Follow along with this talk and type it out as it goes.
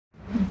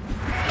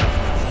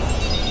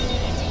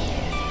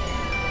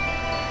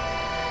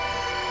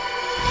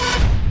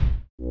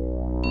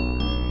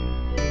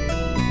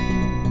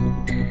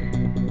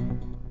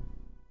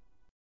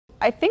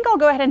I think I'll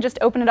go ahead and just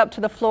open it up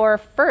to the floor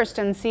first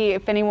and see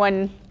if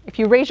anyone, if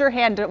you raise your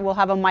hand, we'll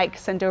have a mic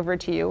sent over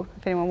to you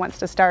if anyone wants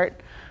to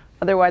start.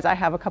 Otherwise, I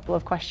have a couple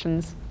of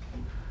questions.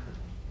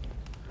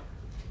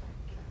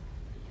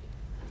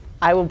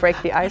 I will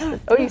break the ice.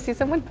 Oh, you see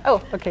someone?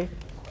 Oh, okay.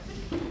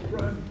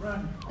 Run,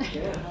 run.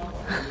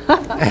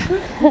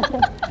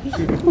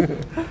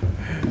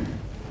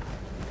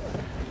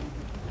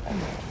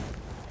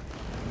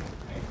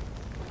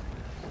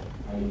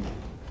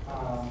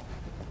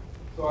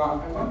 So I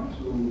want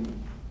to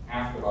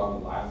ask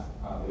about the last,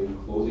 the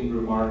closing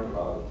remark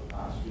about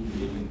students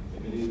being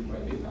intimidated by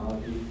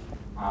technology.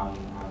 I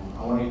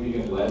wonder if you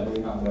can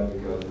elaborate on that,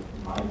 because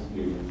in my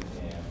experience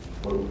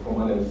and from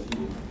what I've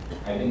seen,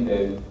 I think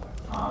that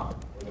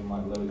in my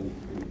limited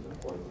experience,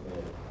 of course,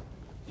 that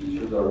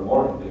teachers are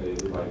more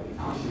intimidated by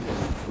technology than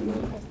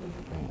students,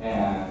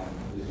 and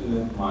the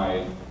students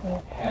might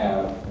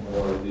have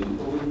more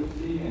digital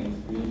literacy and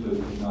experience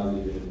with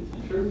technology than the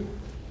teachers.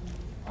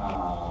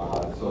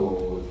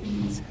 So can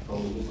you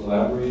probably just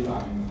elaborate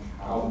on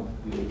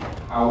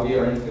how they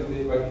are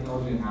intimidated by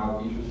technology and how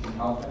teachers can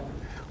help them?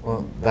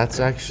 Well, that's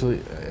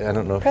actually, I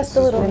don't know if press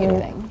the little mute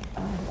thing.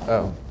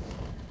 Oh.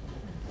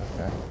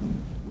 Okay.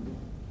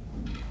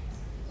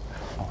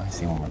 Oh, I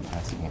see when we're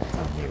pressing it, it's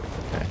on mute.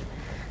 Okay.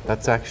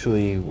 That's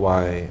actually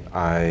why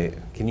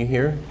can you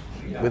hear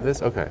with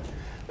this? Okay.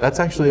 That's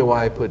actually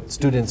why I put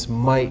students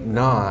might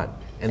not,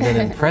 and then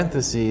in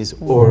parentheses,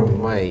 or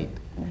might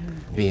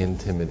be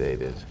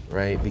intimidated,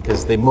 right?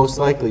 Because they most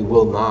likely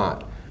will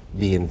not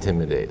be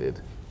intimidated,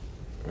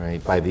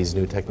 right, by these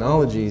new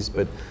technologies.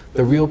 But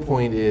the real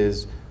point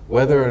is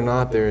whether or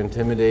not they're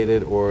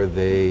intimidated or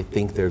they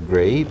think they're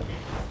great,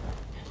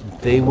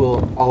 they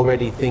will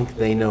already think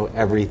they know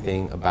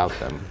everything about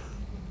them,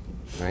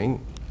 right?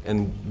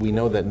 And we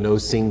know that no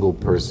single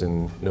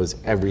person knows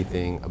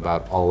everything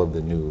about all of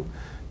the new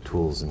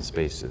tools and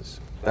spaces.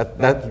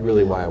 That's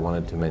really why I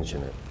wanted to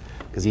mention it.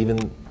 Because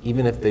even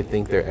if they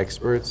think they're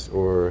experts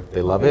or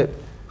they love it,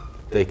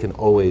 they can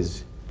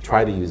always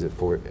try to use it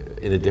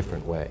in a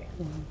different way.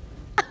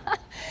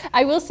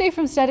 I will say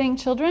from studying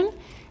children,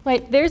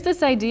 like there's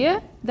this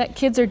idea that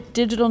kids are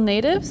digital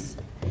natives,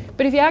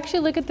 but if you actually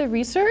look at the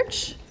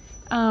research,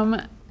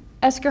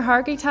 Esker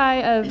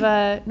Hargitay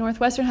of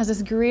Northwestern has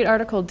this great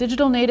article,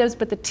 Digital Natives,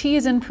 but the T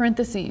is in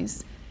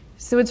parentheses.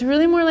 So it's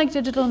really more like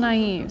digital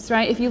naives,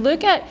 right? If you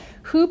look at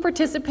who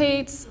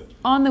participates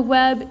on the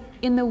web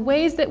in the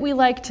ways that we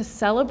like to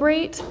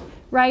celebrate,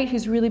 right?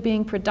 Who's really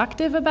being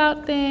productive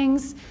about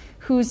things,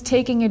 who's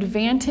taking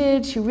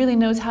advantage, who really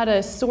knows how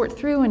to sort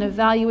through and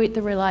evaluate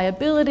the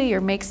reliability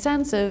or make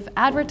sense of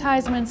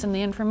advertisements and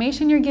the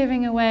information you're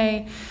giving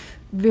away,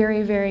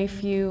 very, very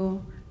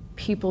few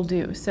people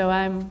do. So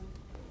I'm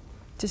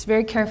just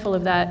very careful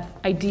of that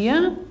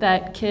idea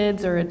that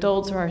kids or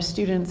adults or our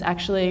students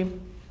actually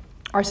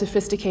are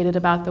sophisticated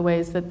about the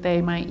ways that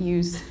they might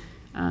use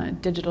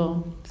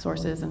digital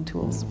sources and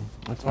tools.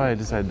 That's why I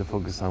decided to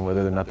focus on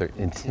whether or not they're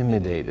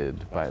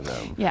intimidated by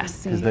them.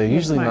 Yes. Because they're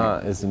usually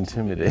not as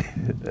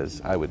intimidated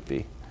as I would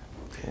be.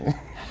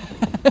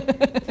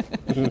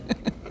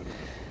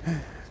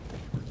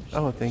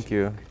 Oh, thank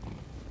you.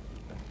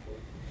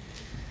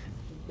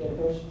 Yeah,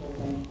 first of all,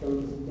 thanks for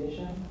the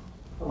presentation.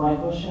 My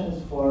question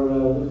is for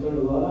Dr.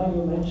 Lola.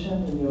 You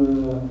mentioned in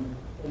your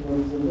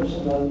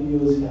presentation that you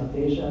use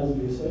Camtasia as a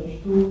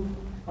research tool.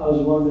 I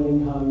was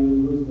wondering how you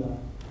use that.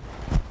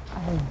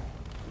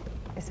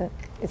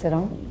 Is it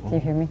on? Can you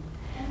hear me?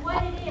 And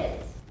what it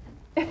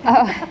is?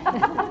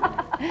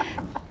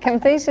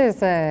 Camtasia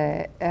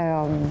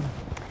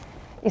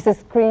is a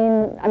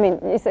screen. I mean,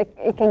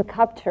 it can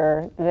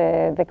capture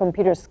the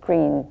computer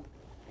screen.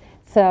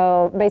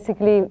 So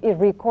basically, it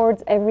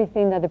records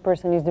everything that the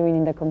person is doing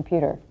in the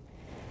computer.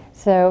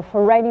 So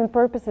for writing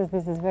purposes,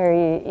 this is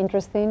very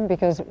interesting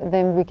because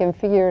then we can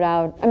figure it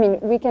out. I mean,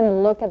 we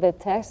can look at the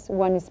text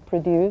when it's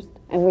produced,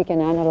 and we can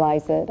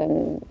analyze it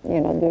and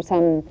do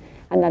some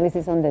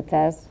analysis on the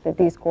text, the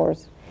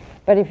discourse.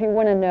 But if you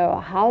want to know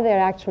how they're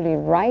actually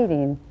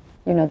writing,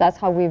 that's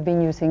how we've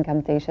been using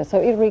Camtasia. So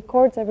it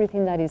records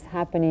everything that is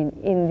happening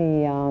in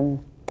the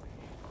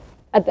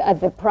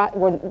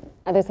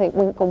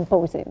when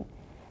composing.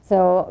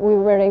 So we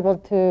were able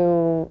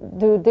to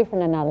do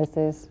different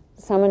analysis.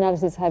 Some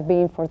analysis have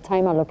been for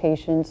time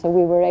allocation, so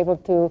we were able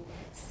to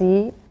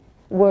see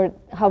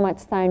how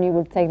much time it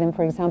would take them,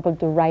 for example,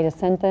 to write a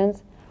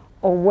sentence,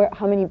 or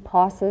how many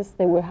pauses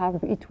they would have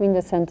between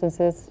the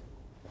sentences.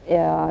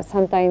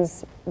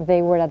 Sometimes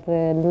they were at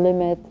the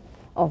limit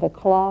of a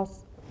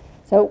clause.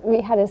 So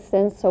we had a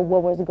sense of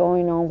what was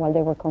going on while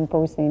they were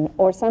composing.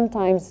 Or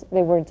sometimes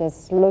they were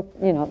just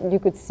you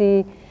could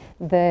see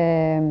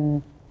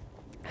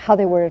how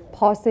they were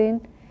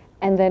pausing,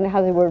 and then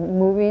how they were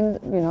moving,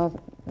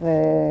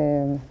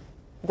 the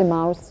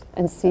mouse,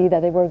 and see that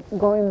they were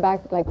going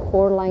back like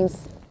 4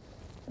 lines,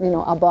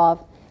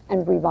 above,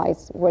 and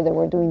revise where they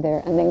were doing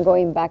there, and then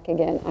going back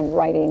again and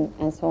writing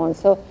and so on.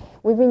 So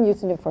we've been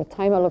using it for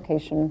time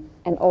allocation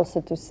and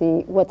also to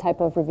see what type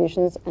of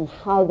revisions and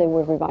how they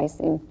were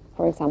revising,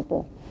 for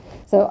example.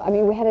 So, I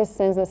mean, we had a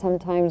sense that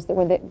sometimes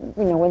when they,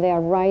 when they are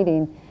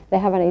writing, they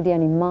have an idea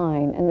in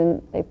mind, and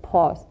then they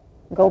pause,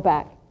 go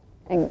back,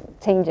 and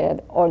change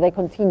it, or they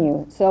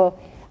continue. So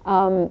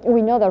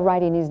we know that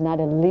writing is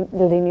not a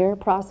linear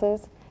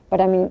process,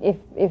 but I mean,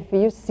 if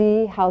you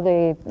see how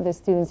the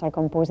students are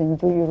composing,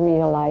 do you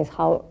realize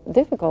how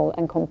difficult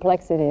and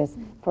complex it is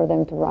for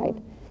them to write?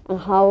 And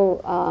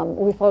how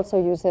we've also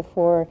used it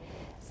for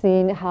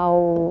seeing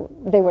how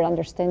they were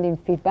understanding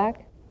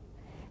feedback.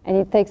 And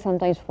it takes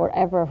sometimes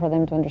forever for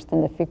them to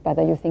understand the feedback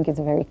that you think is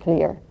very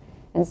clear.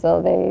 And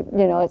so they,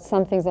 it's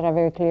some things that are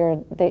very clear,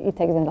 it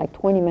takes them like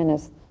 20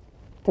 minutes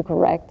to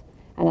correct.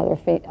 And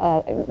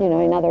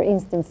in other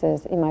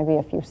instances, it might be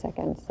a few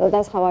seconds. So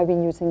that's how I've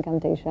been using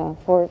Camtasia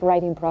for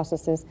writing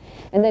processes.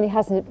 And then it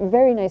has a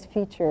very nice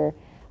feature.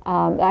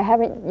 I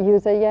haven't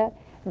used it yet,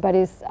 but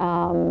it's,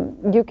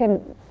 you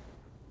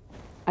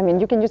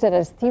can use it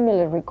as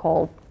stimuli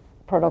recall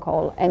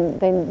protocol, and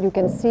then you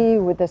can see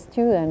with the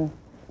student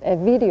a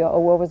video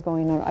of what was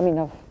going on,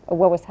 of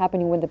what was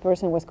happening when the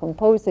person was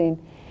composing,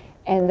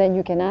 and then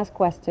you can ask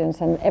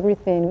questions, and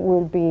everything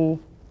will be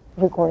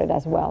recorded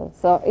as well.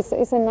 So it's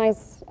a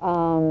nice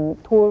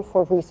tool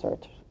for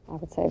research, I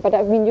would say. But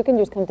I mean, you can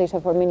use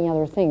Camtasia for many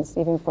other things,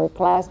 even for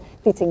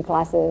teaching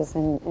classes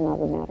and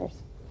other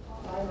matters.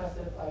 I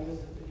myself, I use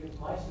it to give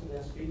my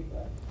students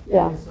feedback.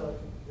 Yeah. And so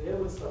they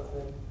would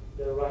submit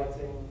their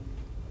writing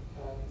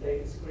and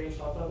take a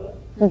screenshot of it.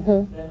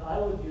 Mm-hmm. Then I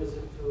would use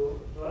it to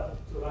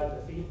write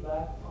the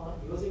feedback on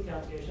using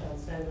Camtasia and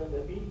send them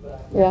the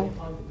feedback. Yeah. I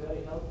find it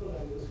very helpful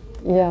and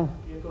useful. Yeah.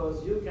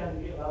 Because you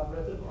can be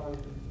elaborative on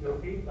your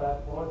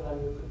feedback more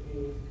than you could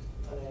be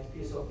on a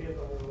piece of paper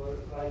or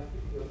write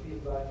your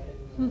feedback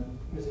in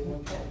using a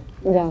pen.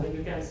 Yeah. So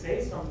you can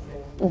say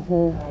something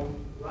and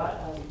write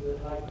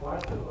and like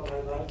Martha or I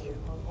write it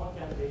on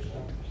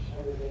Camtasia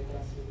and then they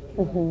can see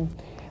it.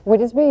 What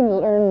is being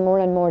learned more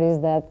and more is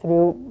that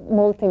through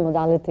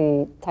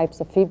multimodality types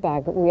of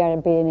feedback, we are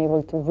being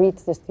able to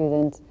reach the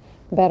students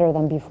better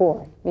than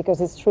before.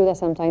 Because it's true that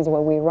sometimes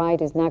what we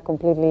write is not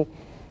completely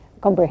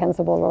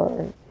comprehensible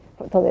or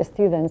to the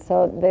students.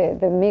 So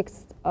the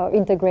mix of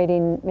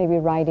integrating maybe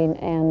writing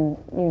and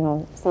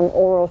some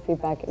oral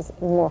feedback is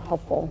more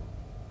helpful.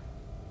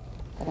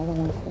 But I don't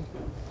want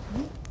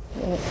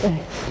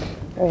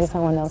to. Or is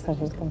someone else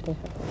that is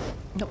completely?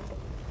 Nope.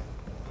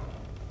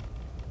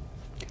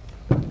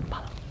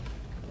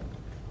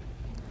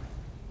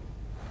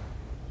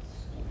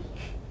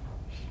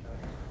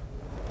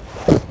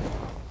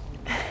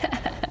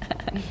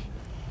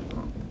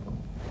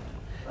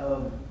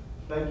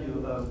 Thank you.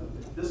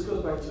 This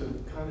goes back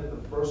to kind of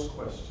the first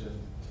question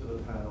to the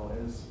panel,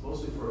 and it's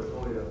mostly for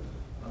Oya,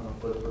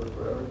 but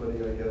for everybody,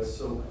 I guess.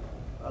 So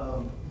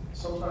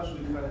sometimes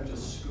we kind of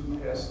just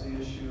scoot past the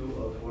issue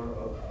of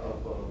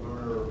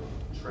learner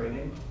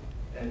training,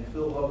 and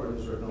Phil Hubbard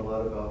has written a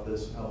lot about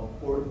this and how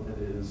important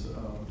it is.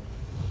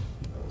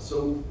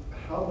 So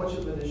how much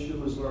of an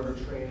issue is learner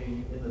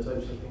training in the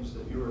types of things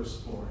that you're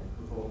exploring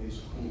with all these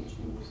cool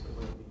tools that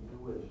let you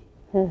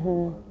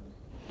do it?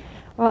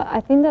 Well,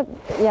 I think that,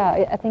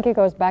 I think it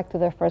goes back to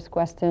the first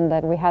question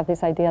that we have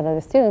this idea that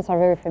the students are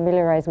very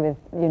familiarized with,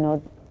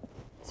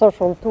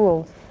 social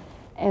tools.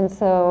 And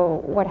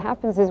so what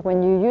happens is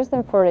when you use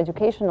them for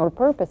educational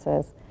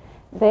purposes,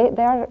 they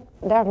are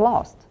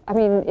lost. I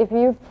mean, if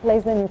you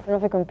place them in front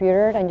of a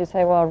computer and you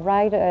say, well,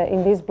 write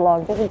in this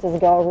blog, doesn't just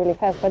go really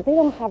fast, but they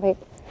don't have an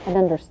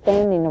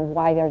understanding of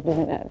why they're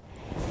doing it.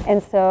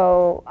 And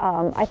so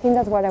I think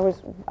that's what I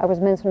was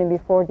mentioning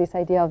before, this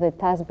idea of the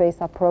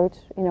task-based approach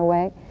in a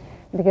way.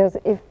 Because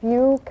if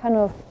you kind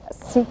of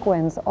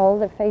sequence all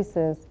the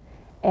phases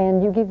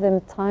and you give them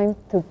time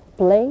to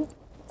play,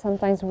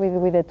 sometimes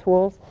with the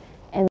tools,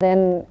 and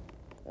then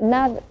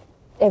not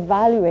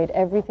evaluate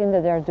everything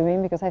that they're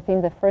doing, because I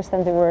think the first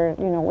time they were,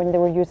 when they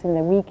were using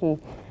the wiki,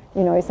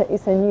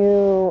 it's a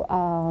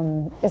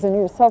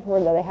new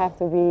software that they have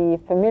to be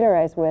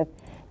familiarized with.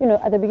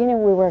 At the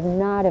beginning we were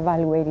not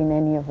evaluating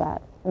any of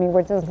that. I mean,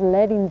 we're just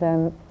letting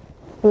them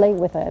play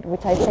with it,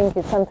 which I think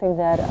is something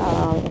that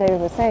David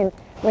was saying.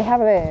 We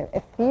have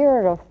a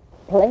fear of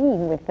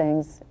playing with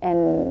things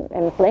and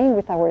playing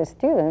with our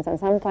students, and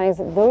sometimes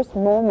those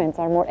moments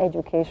are more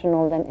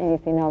educational than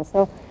anything else.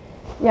 So,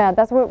 yeah,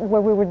 that's what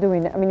we were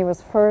doing. I mean, it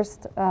was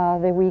first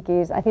the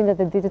wikis. I think that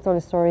the digital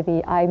story,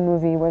 the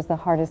iMovie, was the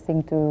hardest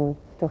thing to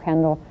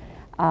handle.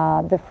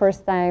 The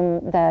first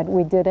time that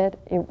we did it,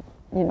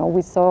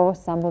 we saw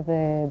some of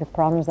the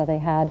problems that they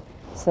had.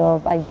 So,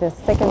 by the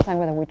second time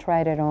that we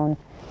tried it on,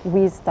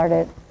 we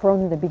started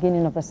from the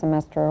beginning of the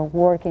semester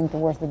working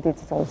towards the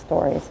digital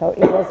story. So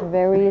it was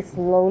very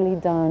slowly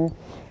done.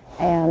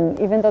 And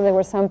even though there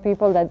were some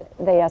people that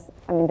they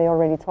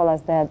already told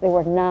us that they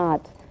were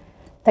not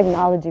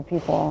technology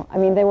people. I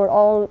mean, they were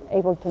all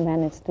able to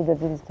manage to the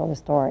digital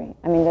story.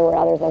 I mean, there were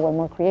others that were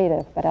more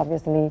creative, but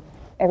obviously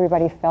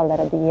everybody felt that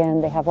at the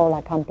end they have all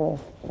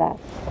accomplished that.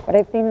 But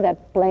I think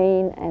that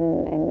playing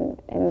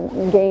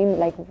and game,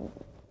 like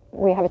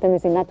we have a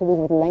tendency not to do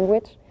with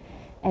language,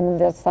 and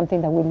that's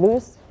something that we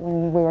lose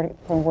when we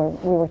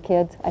were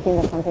kids. I think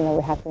that's something that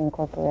we have to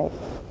incorporate.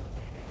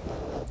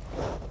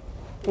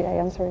 Did I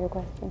answer your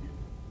question?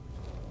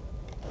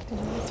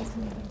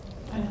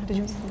 Did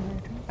you say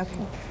something?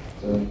 Okay.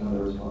 So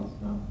another response?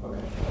 No?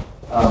 Okay.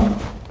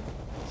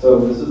 So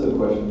this is a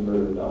question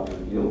for Dr.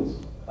 Fields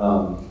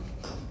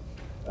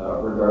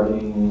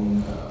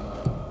regarding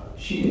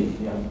cheating.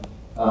 Yeah.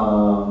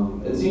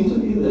 It seemed to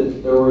me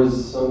that there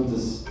was some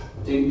distinction.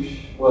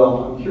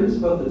 Well, I'm curious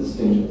about the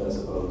distinctions, I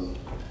suppose,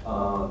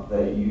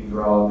 that you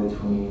draw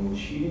between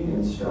cheating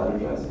and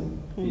strategizing,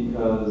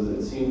 because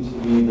it seemed to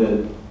me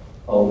that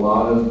a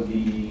lot of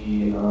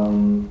the,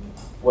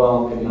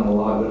 well, maybe not a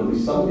lot, but at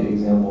least some of the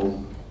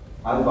examples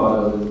I thought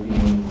of as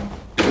being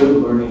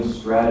good learning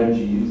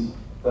strategies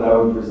that I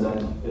would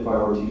present if I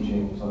were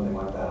teaching something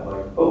like that,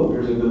 like, oh,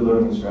 here's a good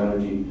learning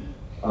strategy.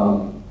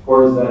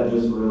 Or is that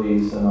just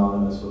really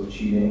synonymous with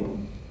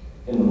cheating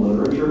in the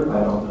literature?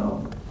 I don't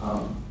know.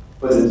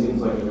 But it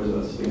seems like there's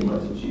a stigma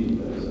to cheating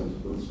that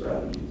isn't with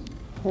strategies.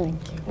 Thank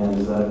you. And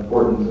is that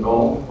important at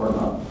all or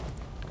not?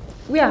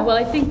 Yeah, well,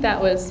 I think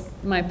that was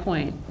my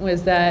point,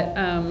 was that,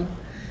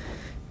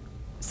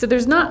 so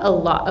there's not a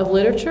lot of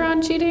literature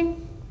on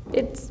cheating.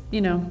 It's,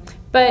 you know,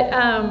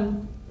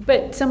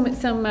 but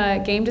some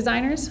game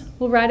designers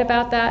will write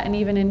about that and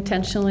even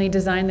intentionally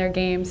design their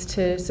games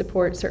to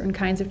support certain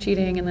kinds of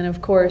cheating. And then,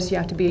 of course, you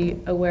have to be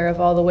aware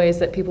of all the ways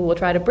that people will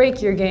try to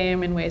break your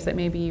game in ways that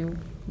maybe you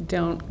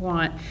don't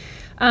want.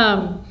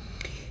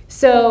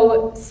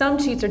 So some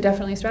cheats are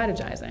definitely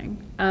strategizing.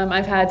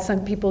 I've had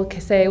some people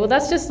say, well,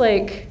 that's just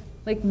like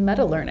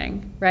meta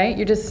learning, right?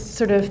 You're just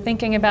sort of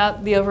thinking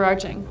about the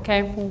overarching,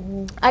 okay?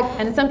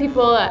 And some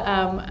people,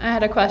 I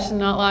had a question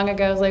not long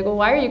ago, I was like, well,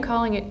 why are you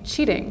calling it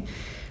cheating?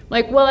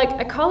 Like, well,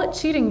 I call it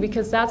cheating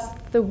because that's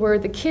the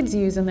word the kids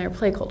use in their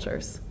play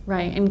cultures,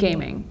 right, in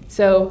gaming.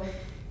 So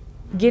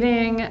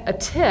getting a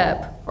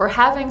tip or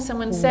having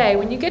someone say,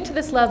 when you get to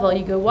this level,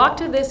 you go walk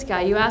to this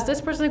guy, you ask this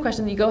person a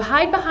question, you go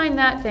hide behind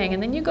that thing,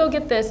 and then you go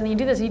get this, and you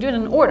do this, and you do it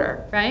in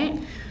order, right?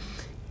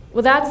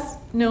 Well, that's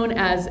known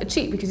as a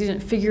cheat because you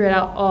didn't figure it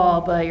out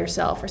all by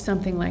yourself or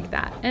something like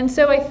that. And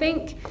so I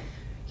think,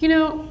 you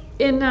know,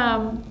 in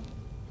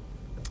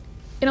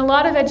a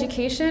lot of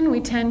education, we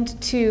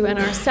tend to, and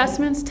our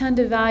assessments tend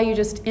to value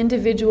just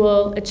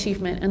individual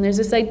achievement. And there's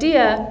this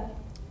idea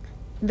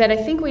that I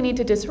think we need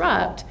to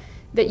disrupt,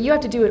 that you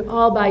have to do it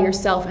all by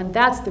yourself, and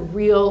that's the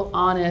real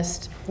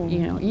honest, you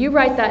know, you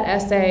write that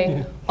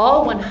essay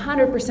all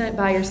 100%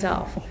 by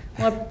yourself.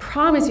 Well, I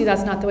promise you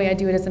that's not the way I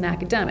do it as an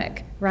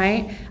academic,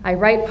 right? I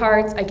write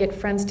parts, I get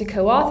friends to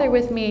co-author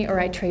with me,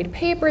 or I trade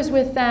papers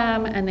with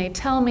them, and they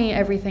tell me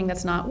everything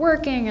that's not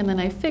working, and then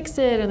I fix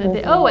it, and then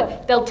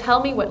they'll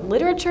tell me what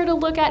literature to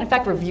look at. In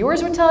fact,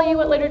 reviewers would tell you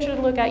what literature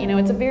to look at. You know,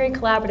 it's a very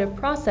collaborative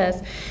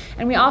process,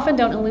 and we often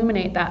don't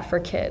illuminate that for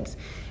kids.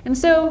 And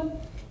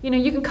so, you know,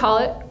 you can call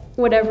it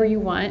whatever you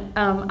want.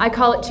 I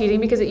call it cheating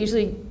because it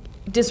usually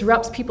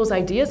disrupts people's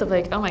ideas of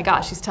like, oh my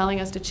gosh, she's telling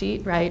us to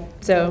cheat, right?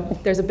 So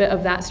there's a bit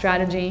of that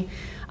strategy.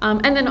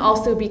 And then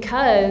also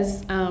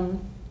because,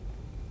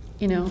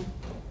 you know,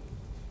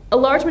 a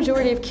large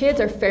majority of kids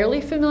are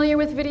fairly familiar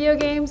with video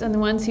games, and the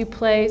ones who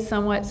play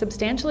somewhat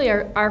substantially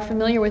are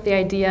familiar with the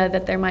idea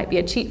that there might be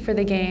a cheat for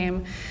the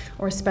game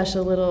or a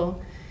special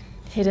little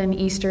hidden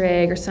Easter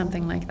egg or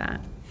something like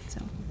that. So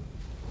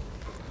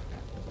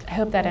I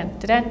hope that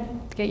did I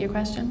get your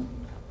question?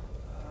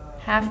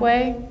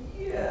 Halfway?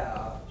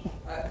 Yeah.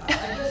 I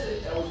guess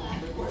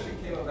the question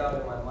came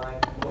about in my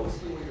mind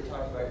mostly when you're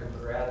talking about your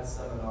grad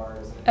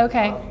seminars and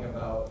talking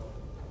about,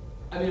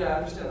 I mean, I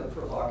understand the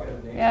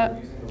provocative nature of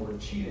using the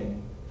word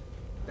cheating.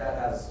 That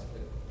has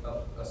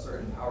a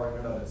certain power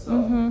in and of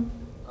itself.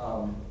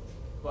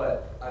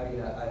 But I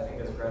mean, I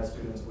think as grad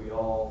students, we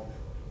all,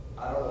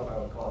 I don't know if I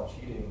would call it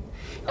cheating.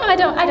 No, I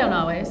don't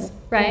always,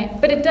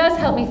 right? But it does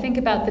help me think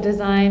about the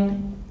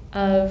design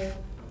of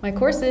my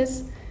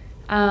courses.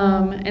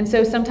 And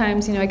so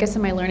sometimes, you know, I guess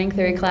in my learning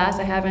theory class,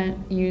 I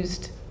haven't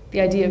used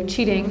the idea of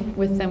cheating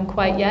with them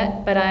quite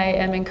yet, but I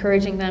am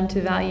encouraging them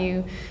to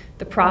value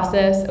the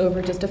process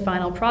over just a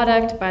final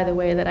product by the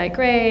way that I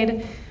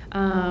grade.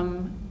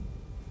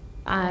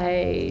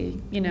 I,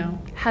 you know,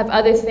 have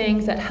other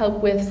things that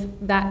help with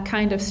that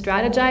kind of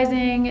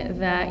strategizing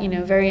that, you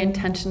know, very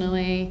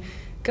intentionally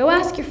go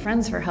ask your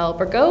friends for help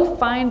or go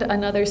find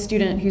another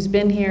student who's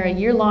been here a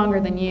year longer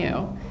than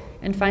you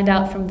and find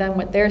out from them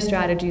what their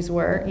strategies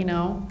were, you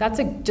know, that's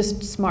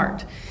just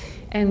smart.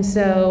 And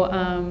so,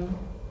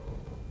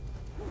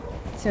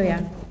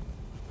 yeah.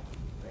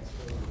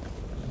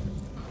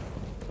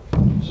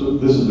 So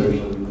this is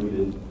actually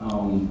related.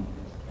 And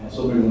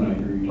something when I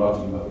hear you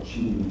talking about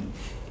cheating,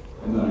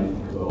 and then I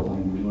think about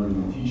language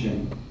learning and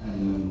teaching, and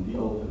then the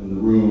elephant in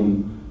the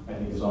room, I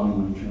think is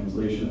online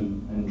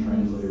translation and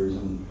translators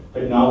and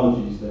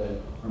technologies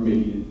that are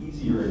making it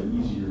easier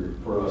and easier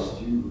for us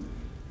to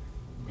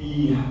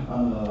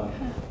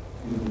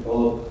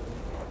develop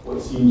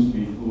what seems to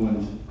be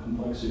fluent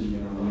complexity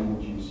in our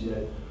language use,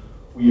 yet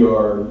we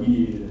are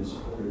mediated and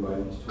supported by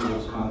these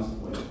tools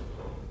constantly.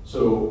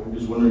 So I'm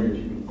just wondering if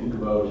you can think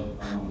about,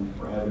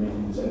 or have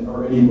anything,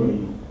 or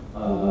anybody,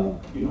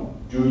 you know,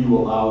 do you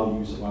allow the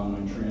use of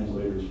online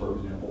translators, for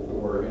example,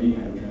 or any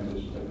kind of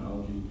translation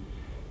technology?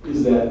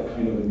 Is that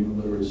kind of a new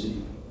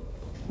literacy?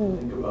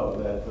 Think about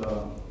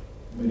that.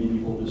 Many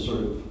people just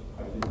sort of,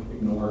 I think,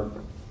 ignore.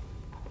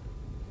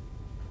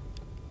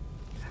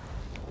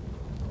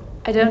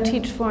 I don't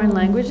teach foreign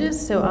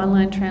languages, so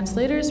online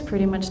translators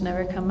pretty much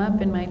never come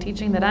up in my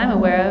teaching that I'm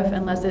aware of,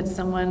 unless it's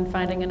someone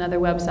finding another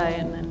website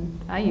and then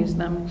I use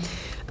them.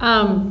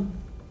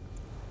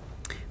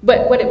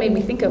 But what it made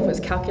me think of was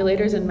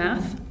calculators and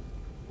math.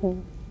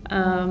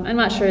 I'm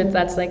not sure if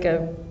that's like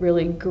a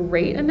really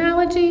great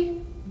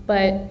analogy,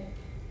 but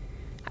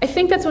I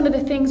think that's one of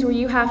the things where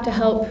you have to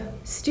help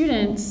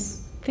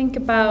students think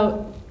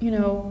about, you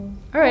know,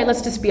 all right,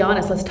 let's just be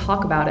honest, let's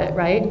talk about it,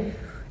 right?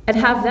 And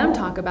have them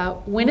talk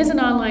about, when is an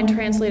online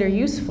translator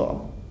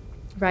useful,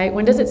 right?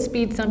 When does it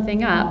speed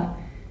something up?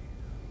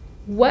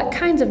 What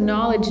kinds of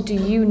knowledge do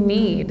you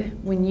need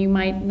when you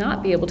might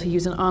not be able to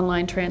use an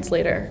online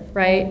translator,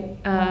 right?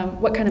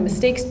 What kind of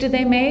mistakes do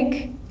they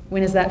make?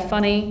 When is that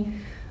funny?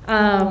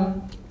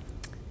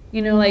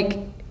 You know, like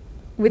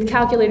with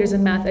calculators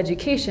in math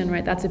education,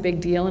 right, that's a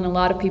big deal, and a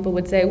lot of people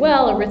would say,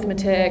 well,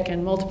 arithmetic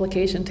and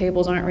multiplication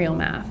tables aren't real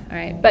math,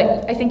 right?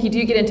 But I think you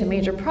do get into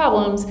major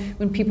problems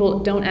when people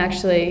don't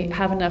actually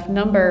have enough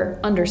number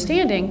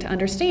understanding to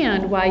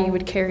understand why you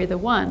would carry the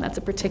one. That's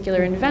a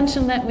particular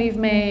invention that we've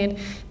made.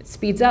 It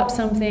speeds up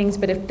some things,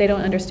 but if they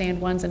don't understand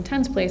ones and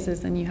tens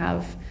places, then you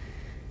have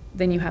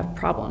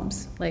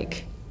problems,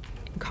 like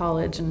in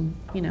college and,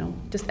 you know,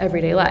 just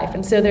everyday life.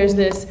 And so there's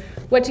this,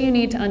 what do you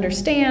need to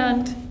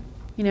understand?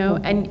 You know,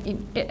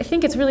 and I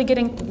think it's really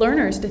getting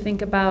learners to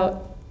think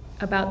about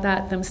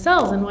that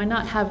themselves, and why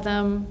not have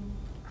them,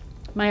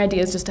 my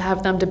idea is just to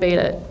have them debate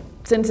it.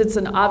 Since it's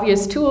an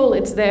obvious tool,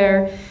 it's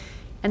there,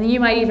 and then you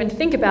might even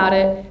think about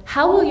it,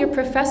 how will your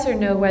professor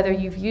know whether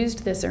you've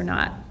used this or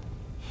not,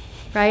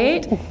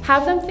 right?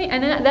 Have them think,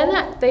 and then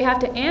that they have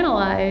to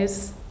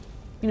analyze,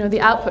 you know, the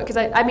output, because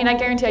I mean, I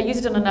guarantee I use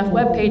it on enough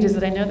web pages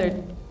that I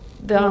know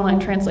the online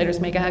translators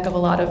make a heck of a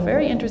lot of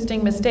very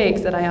interesting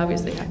mistakes that I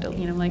obviously have to,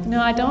 you know, I'm like,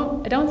 no, I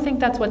don't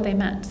think that's what they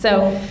meant.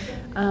 So,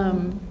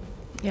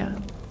 yeah.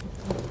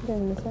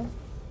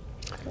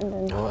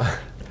 Well,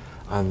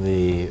 on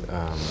the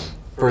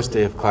first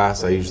day of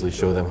class, I usually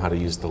show them how to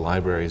use the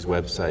library's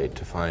website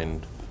to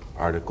find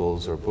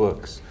articles or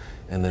books.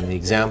 And then the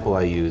example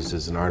I use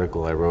is an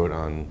article I wrote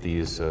on the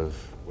use of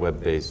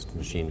web-based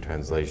machine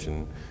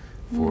translation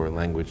for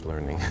language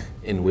learning,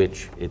 in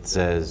which it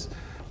says,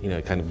 you know,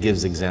 it kind of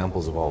gives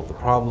examples of all of the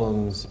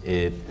problems.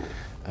 It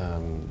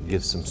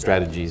gives some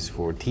strategies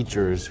for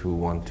teachers who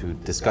want to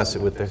discuss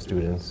it with their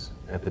students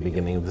at the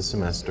beginning of the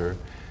semester.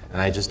 And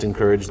I just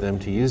encourage them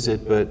to use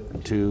it,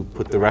 but to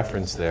put the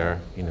reference there,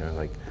 you know,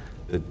 like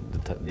the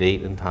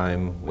date and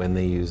time when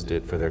they used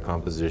it for their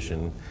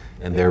composition,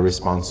 and they're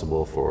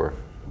responsible for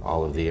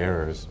all of the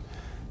errors.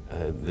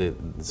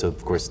 So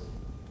of course,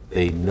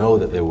 they know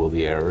that there will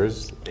be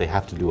errors. They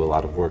have to do a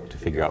lot of work to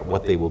figure out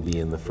what they will be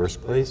in the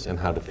first place and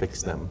how to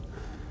fix them.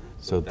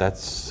 So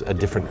that's a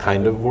different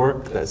kind of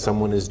work that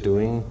someone is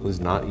doing who's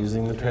not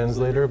using the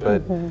translator,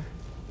 but if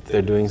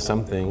they're doing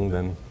something,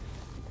 then,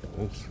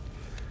 oops.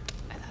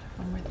 I thought of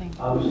one more thing.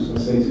 I was just going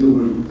to say, too,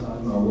 what you were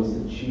talking about was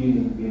the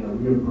cheating being a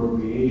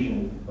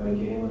reappropriation by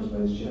gamers, by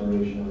this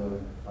generation of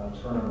a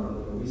term, or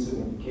the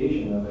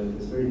resignification of it.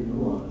 It's very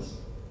nuanced.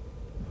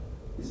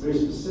 It's very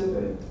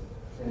specific.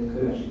 And it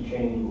could actually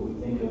change what we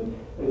think of.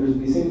 Like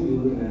we seem to be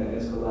looking at it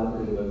as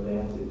collaborative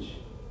advantage,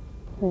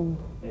 and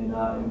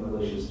not in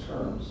malicious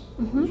terms,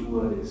 which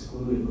would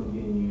exclude it from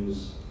being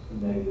used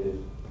in negative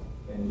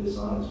and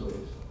dishonest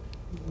ways,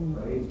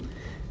 right?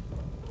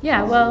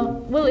 Yeah,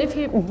 well, if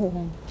you,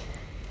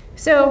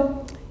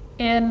 so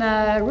in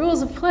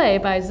Rules of Play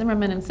by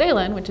Zimmerman and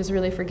Salen, which is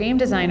really for game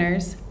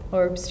designers,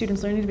 or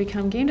students learning to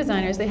become game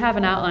designers, they have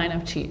an outline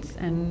of cheats,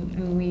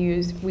 and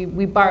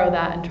we borrow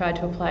that and try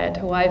to apply it to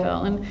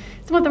Yville. And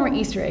some of them are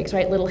Easter eggs,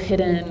 right? Little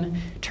hidden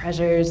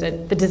treasures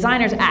that the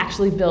designers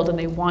actually build and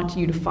they want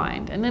you to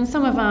find. And then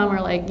some of them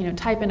are like, you know,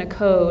 type in a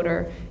code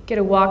or get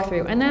a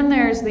walkthrough. And then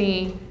there's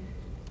the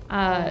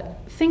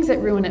things that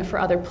ruin it for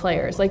other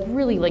players, like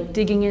really like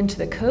digging into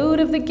the code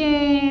of the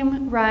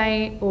game,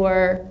 right?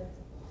 Or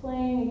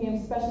playing a game,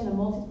 especially in a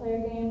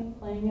multiplayer game,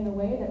 playing in a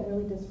way that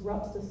really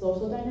disrupts the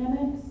social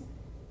dynamics.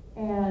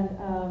 And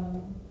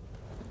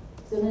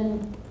so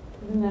then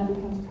that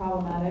becomes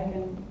problematic,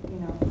 and you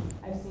know,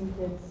 I've seen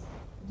kids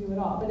do it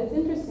all. But it's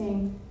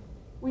interesting,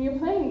 when you're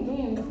playing a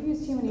game, if you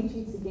use too many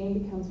cheats, the game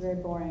becomes very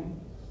boring,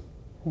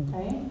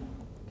 right?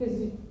 Because,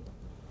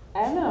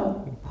 I don't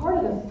know, part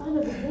of the fun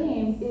of the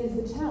game is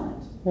the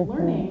challenge.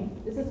 Learning,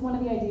 this is one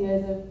of the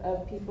ideas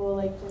of people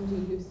like Jim G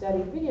who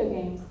study video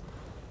games.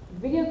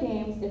 Video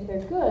games, if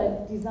they're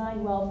good,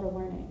 design well for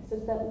learning. So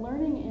it's that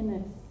learning in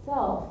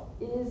itself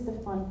is the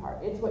fun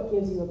part. It's what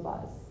gives you a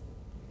buzz.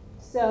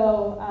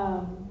 So,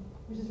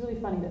 which is really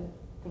funny to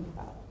think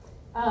about.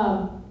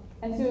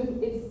 And so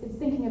it's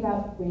thinking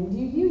about when do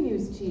you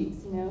use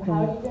cheats, you know,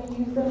 how are you going to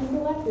use them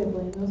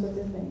selectively and those sorts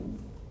of things.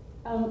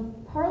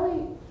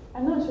 Partly,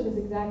 I'm not sure this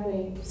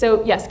exactly.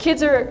 So yes,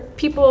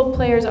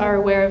 players are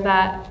aware of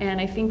that, and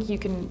I think you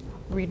can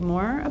read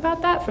more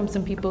about that from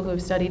some people who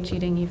have studied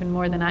cheating even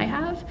more than I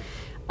have.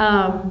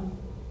 And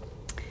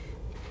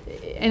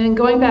then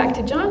going back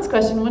to John's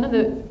question, one of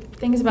the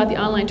things about the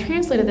online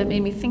translator that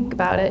made me think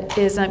about it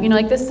is, you know,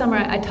 like this summer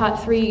I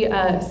taught 3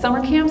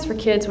 summer camps for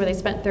kids where they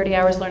spent 30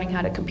 hours learning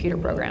how to computer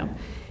program.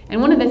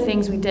 And one of the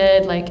things we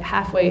did like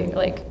halfway,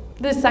 like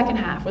the second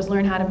half was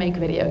learn how to make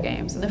video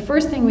games. And the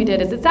first thing we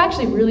did is it's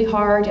actually really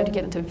hard. You have to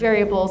get into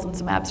variables and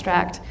some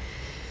abstract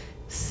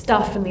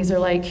stuff, and these are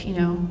like, you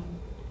know,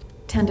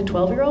 10 to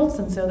 12-year-olds,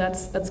 and so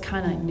that's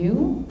kind of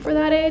new for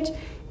that age.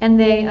 And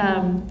they,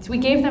 so we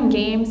gave them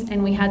games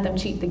and we had them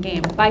cheat the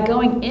game by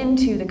going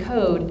into the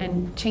code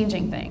and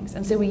changing things.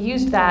 And so we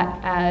used that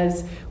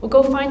as, well,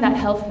 go find that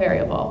health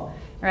variable,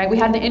 right? We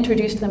hadn't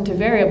introduced them to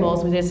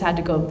variables, we just had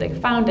to go, they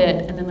found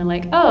it, and then they're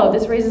like, oh,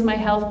 this raises my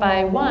health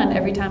by 1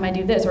 every time I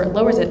do this, or it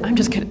lowers it, I'm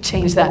just gonna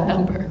change that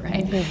number,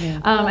 right?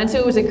 And so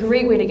it was a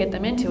great way to get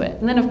them into it.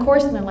 And then of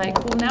course, they're like,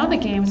 well, now the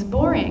game's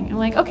boring. And I'm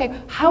like, okay,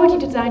 how would you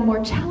design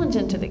more challenge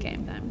into the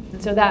game then?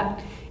 And so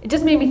that, it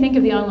just made me think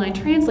of the online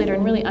translator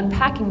and really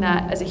unpacking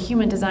that as a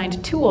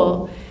human-designed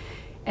tool.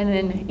 And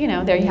then, you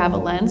know, there you have a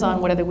lens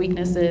on what are the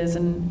weaknesses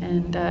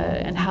and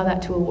how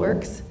that tool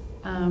works.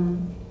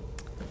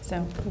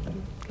 So.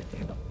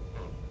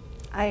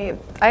 I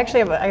actually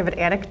have an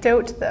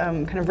anecdote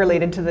kind of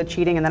related to the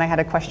cheating, and then I had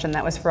a question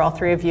that was for all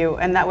 3 of you,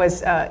 and that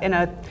was in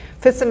a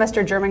 5th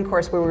semester German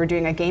course where we were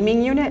doing a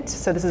gaming unit.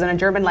 So this is in a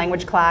German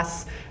language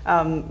class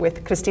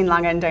with Christine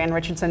Lange and Diane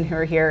Richardson, who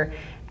are here.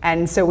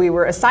 And so we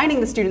were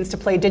assigning the students to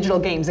play digital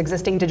games,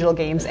 existing digital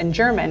games in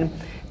German.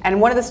 And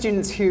one of the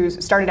students who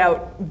started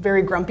out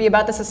very grumpy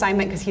about this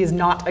assignment because he is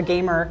not a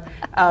gamer,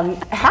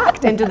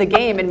 hacked into the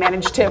game and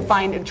managed to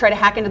try to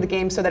hack into the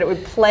game so that it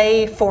would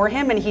play for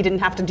him and he didn't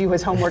have to do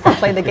his homework and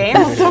play the game.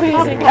 That's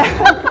amazing.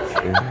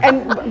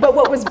 But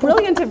what was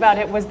brilliant about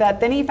it was that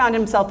then he found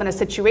himself in a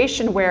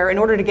situation where in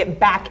order to get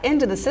back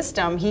into the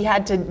system, he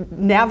had to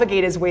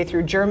navigate his way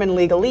through German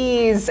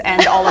legalese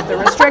and all of the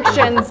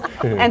restrictions.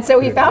 And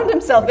so he found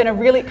himself in a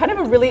really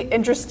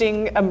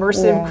interesting,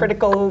 immersive,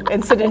 critical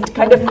incident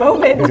kind of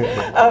moment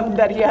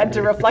that he had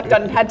to reflect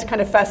on and had to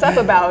kind of fess up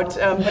about,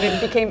 but it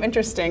became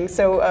interesting.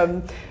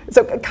 So,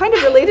 so kind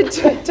of related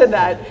to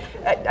that,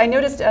 I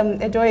noticed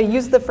Edoya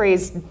used the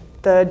phrase,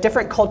 the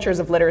different cultures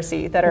of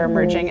literacy that are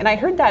emerging. And I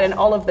heard that in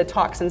all of the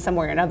talks in some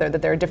way or another,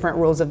 that there are different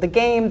rules of the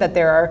game, that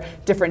there are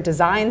different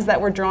designs that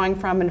we're drawing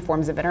from and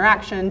forms of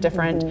interaction,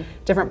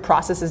 different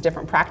processes,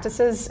 different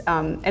practices.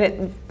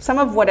 And some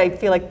of what I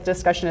feel like the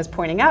discussion is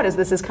pointing out is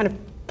this is kind of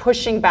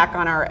pushing back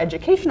on our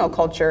educational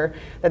culture,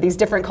 that these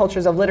different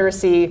cultures of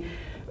literacy,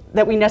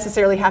 that we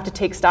necessarily have to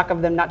take stock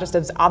of them not just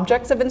as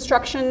objects of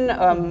instruction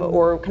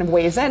or kind of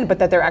ways in, but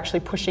that they're actually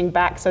pushing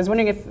back. So I was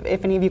wondering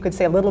if any of you could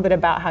say a little bit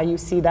about how you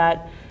see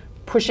that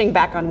pushing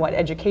back on what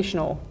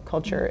educational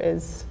culture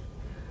is.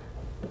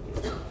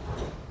 Do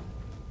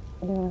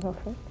you want to go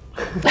first?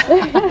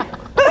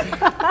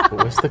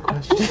 What was the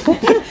question?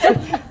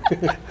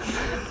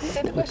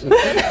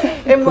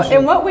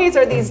 In what ways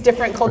are these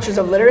different cultures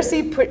of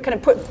literacy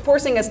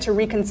forcing us to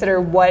reconsider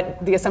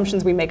what the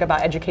assumptions we make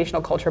about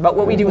educational culture, about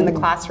what we do in the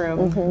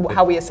classroom,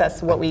 how we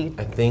assess what we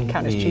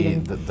count as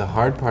cheating? The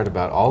hard part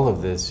about all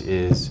of this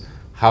is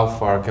how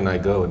far can I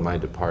go in my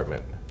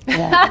department?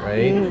 Yeah.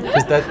 Right?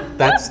 Because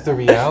that's the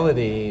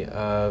reality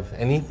of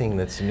anything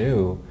that's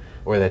new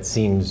or that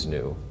seems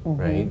new,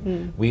 right?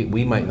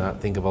 We might not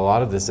think of a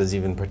lot of this as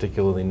even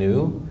particularly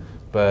new,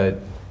 but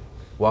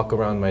walk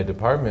around my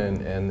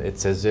department and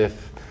it's as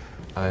if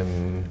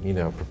I'm,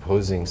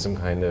 proposing some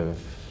kind of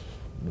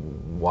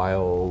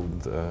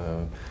wild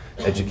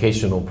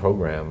educational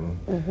program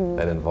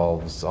that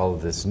involves all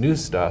of this new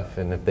stuff,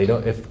 and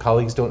if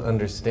colleagues don't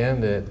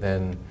understand it,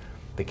 then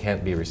they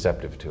can't be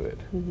receptive to it,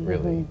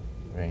 really.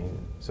 Right?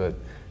 So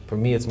for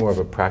me, it's more of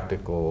the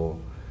practical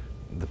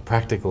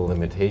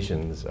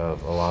limitations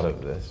of a lot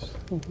of this.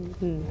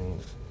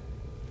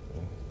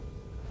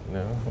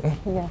 No?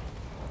 Yeah.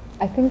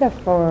 I think that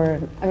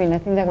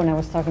when I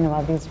was talking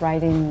about this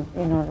writing,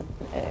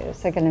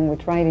 second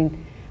language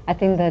writing, I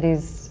think that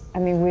is,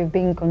 we've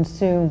been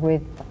consumed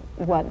with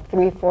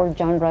 3-4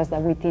 genres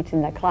that we teach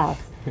in the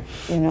class.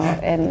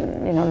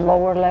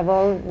 Lower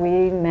level,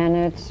 we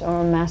manage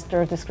or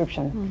master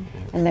description.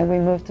 And then we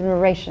move to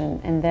narration,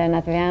 and then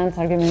advanced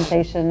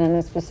argumentation and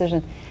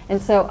exposition.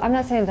 And so I'm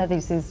not saying that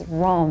this is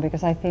wrong,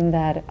 because I think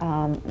that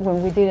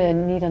when we did a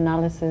need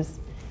analysis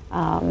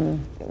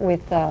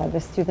with the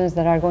students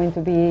that are going to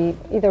be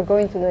either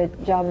going to the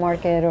job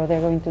market or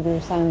they're going to do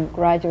some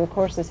graduate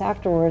courses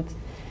afterwards,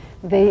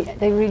 they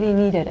really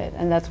needed it.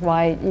 And that's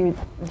why you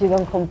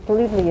don't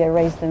completely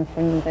erase them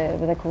from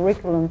the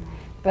curriculum.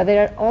 But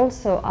there are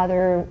also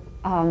other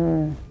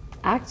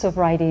acts of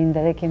writing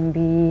that they can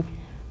be,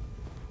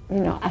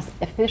 as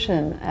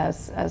efficient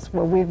as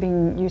what we've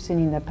been using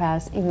in the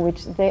past, in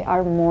which they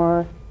are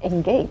more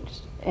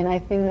engaged And I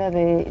think that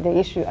the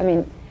issue, I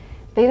mean,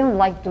 they don't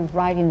like to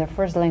write in their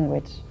first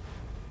language.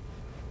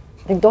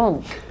 They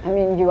don't. I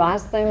mean, you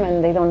ask them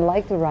and they don't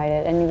like to write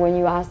it. And when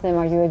you ask them,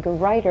 are you a good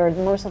writer?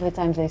 Most of the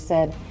times they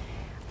said,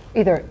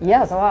 either,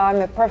 yes, well,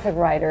 I'm a perfect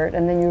writer,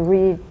 and then you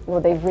read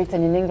what they've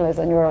written in English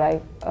and you're like,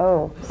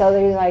 oh. So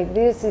there's like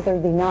this either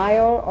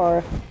denial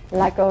or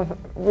lack of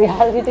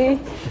reality.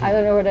 I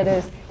don't know what it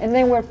is. And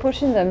then we're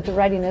pushing them to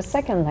write in a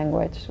second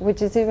language,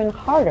 which is even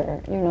harder.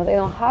 You know, they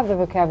don't have the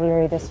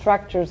vocabulary, the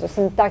structures, the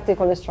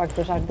syntactical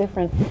structures are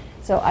different.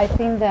 So I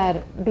think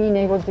that being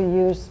able to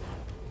use,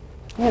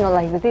 you know,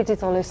 like the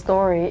digital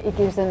story, it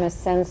gives them a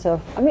sense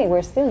of, I mean,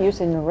 we're still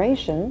using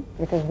narration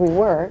because we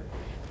were,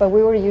 but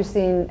we were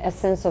using a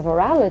sense of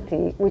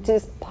orality, which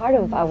is part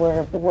of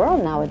our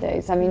world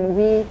nowadays. I mean,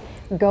 we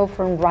go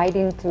from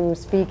writing to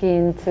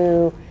speaking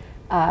to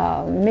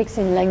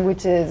mixing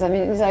languages. I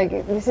mean, it's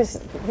like, this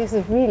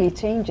is really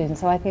changing.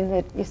 So I think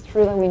that it's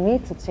true that we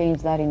need to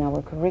change that in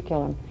our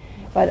curriculum.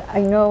 But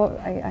I know,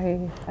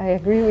 I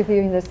agree with you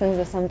in the sense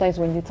that sometimes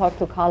when you talk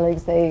to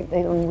colleagues, they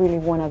don't really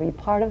want to be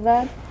part of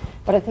that.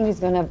 But I think it's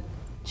going to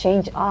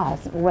change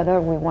us, whether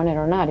we want it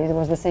or not. It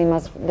was the same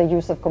as the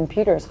use of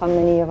computers. How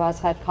many of us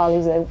had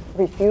colleagues that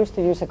refused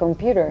to use a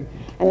computer?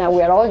 And now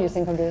we are all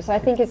using computers. So I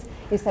think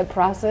it's a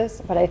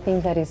process, but I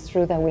think that it's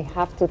true that we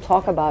have to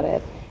talk about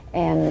it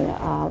and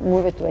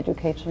move it to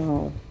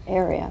educational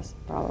areas,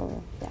 probably.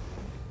 Yeah.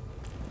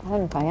 I don't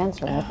know if I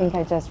answered. I think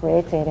I just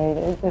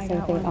reiterated the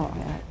same thing. Oh,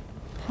 yeah.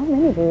 How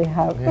many do we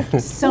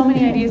have? So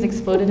many ideas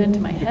exploded into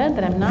my head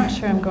that I'm not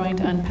sure I'm going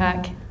to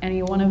unpack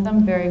any one of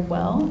them very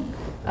well.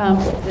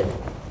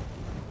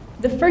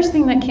 The first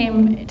thing that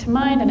came to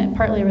mind, and it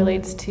partly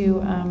relates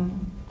to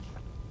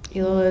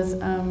Ilola's,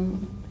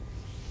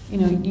 you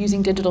know,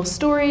 using digital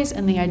stories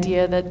and the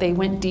idea that they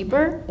went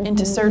deeper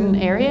into certain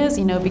areas,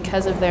 you know,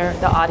 because of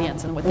the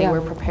audience and what they were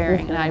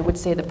preparing, and I would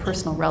say the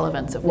personal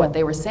relevance of what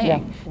they were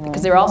saying,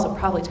 because they were also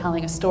probably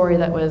telling a story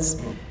that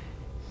was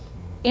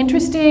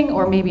interesting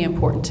or maybe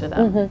important to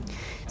them.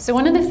 So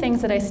one of the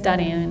things that I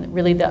study, and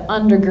really the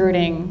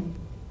undergirding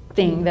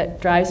thing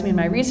that drives me in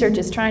my research,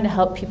 is trying to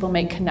help people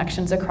make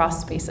connections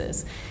across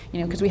spaces. You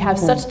know, because we have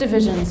such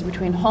divisions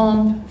between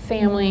home,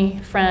 family,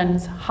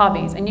 friends,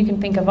 hobbies, and you can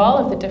think of all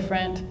of the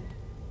different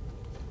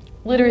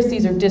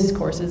literacies or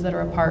discourses that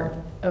are a part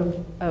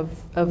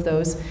of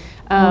those,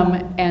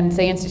 and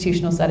say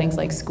institutional settings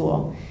like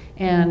school.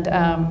 And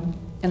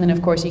then,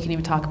 of course, you can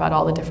even talk about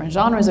all the different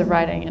genres of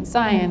writing and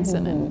science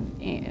and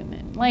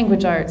in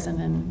language arts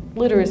and in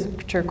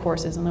literature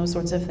courses and those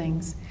sorts of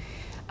things.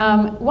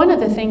 One of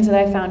the things that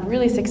I found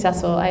really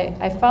successful,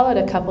 I followed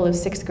a couple of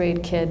 6th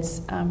grade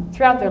kids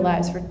throughout their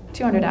lives for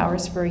 200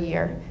 hours for a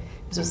year.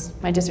 This was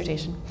my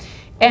dissertation.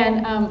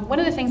 And one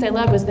of the things I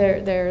loved was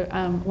their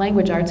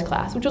language arts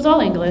class, which was all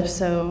English,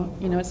 so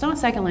you know it's not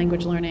second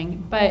language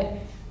learning. But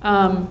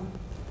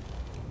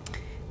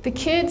the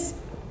kids,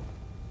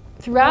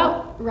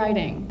 throughout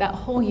writing that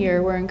whole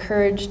year, were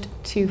encouraged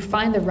to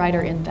find the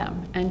writer in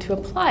them and to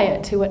apply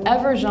it to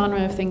whatever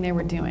genre of thing they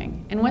were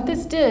doing. And what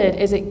this did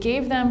is it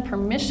gave them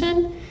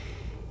permission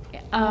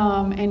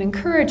and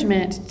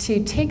encouragement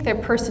to take their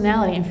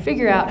personality and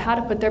figure out how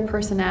to put their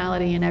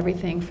personality in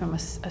everything from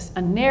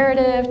a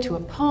narrative to a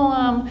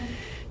poem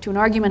to an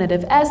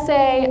argumentative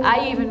essay.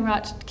 I even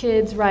watched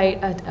kids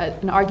write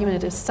an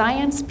argumentative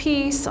science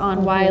piece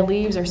on why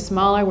leaves are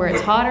smaller where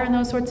it's hotter and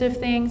those sorts of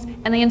things,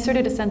 and they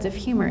inserted a sense of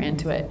humor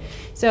into it.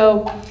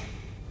 So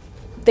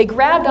they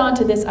grabbed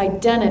onto this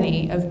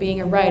identity of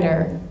being a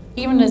writer,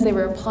 even as they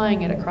were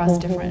applying it across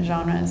different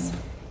genres.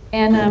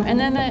 And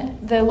then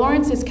the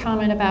Lawrence's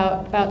comment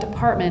about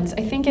departments,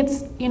 I think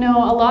it's, you know,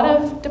 a lot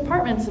of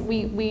departments,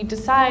 we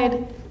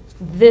decide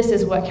this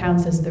is what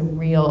counts as the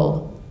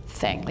real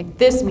thing. Like,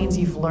 this means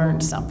you've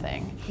learned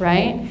something,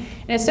 right?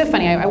 And it's so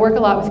funny, I work a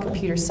lot with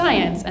computer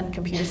science, and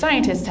computer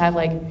scientists have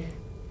like,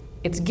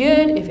 it's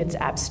good if it's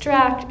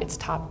abstract, it's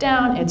top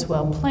down, it's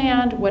well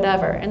planned,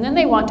 whatever. And then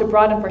they want to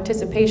broaden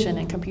participation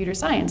in computer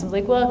science. I was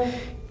like, well,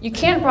 you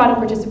can't broaden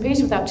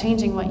participation without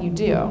changing what you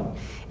do.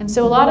 And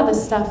so a lot of the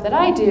stuff that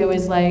I do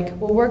is like,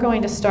 well, we're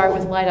going to start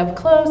with light up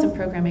close and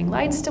programming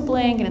lights to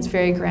blink, and it's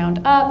very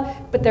ground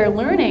up, but they're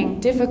learning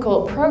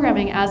difficult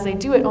programming as they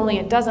do it, only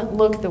it doesn't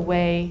look the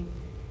way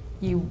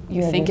you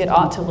think it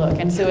ought to look.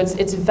 And so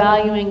it's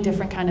valuing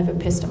different kind of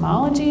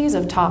epistemologies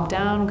of top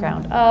down,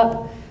 ground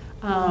up.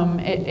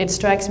 It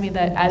strikes me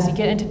that as you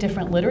get into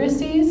different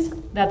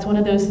literacies, that's one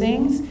of those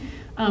things,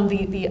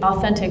 the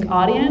authentic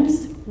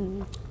audience,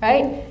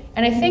 right?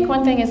 And I think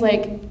one thing is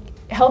like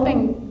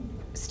helping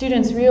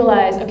students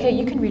realize, okay,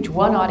 you can reach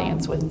one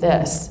audience with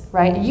this,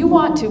 right? You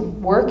want to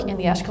work in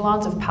the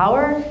echelons of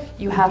power,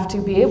 you have to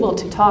be able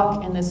to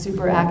talk in this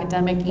super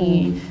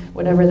academic-y,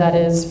 whatever that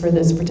is for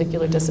this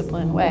particular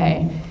discipline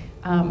way.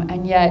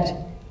 And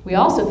yet, we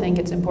also think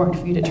it's important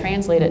for you to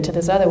translate it to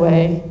this other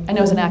way. I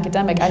know as an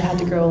academic, I've had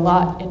to grow a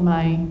lot in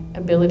my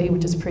ability,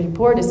 which is pretty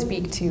poor, to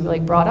speak to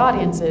like broad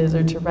audiences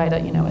or to write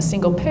a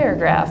single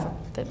paragraph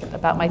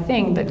about my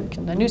thing that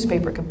the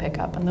newspaper can pick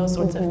up and those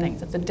sorts of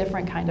things. It's a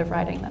different kind of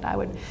writing that I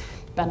would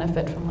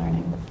benefit from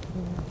learning.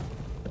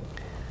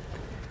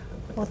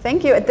 Well,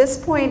 thank you. At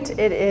this point,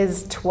 it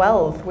is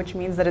 12, which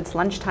means that it's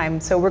lunchtime.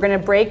 So we're going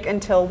to break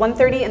until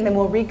 1:30, and then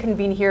we'll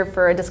reconvene here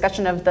for a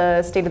discussion of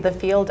the state of the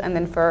field, and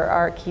then for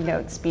our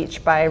keynote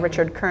speech by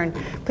Richard Kern.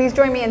 Please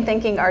join me in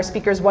thanking our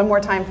speakers one more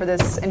time for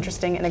this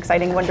interesting and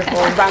exciting, wonderful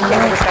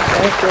roundtable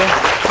discussion.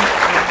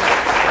 Thank you.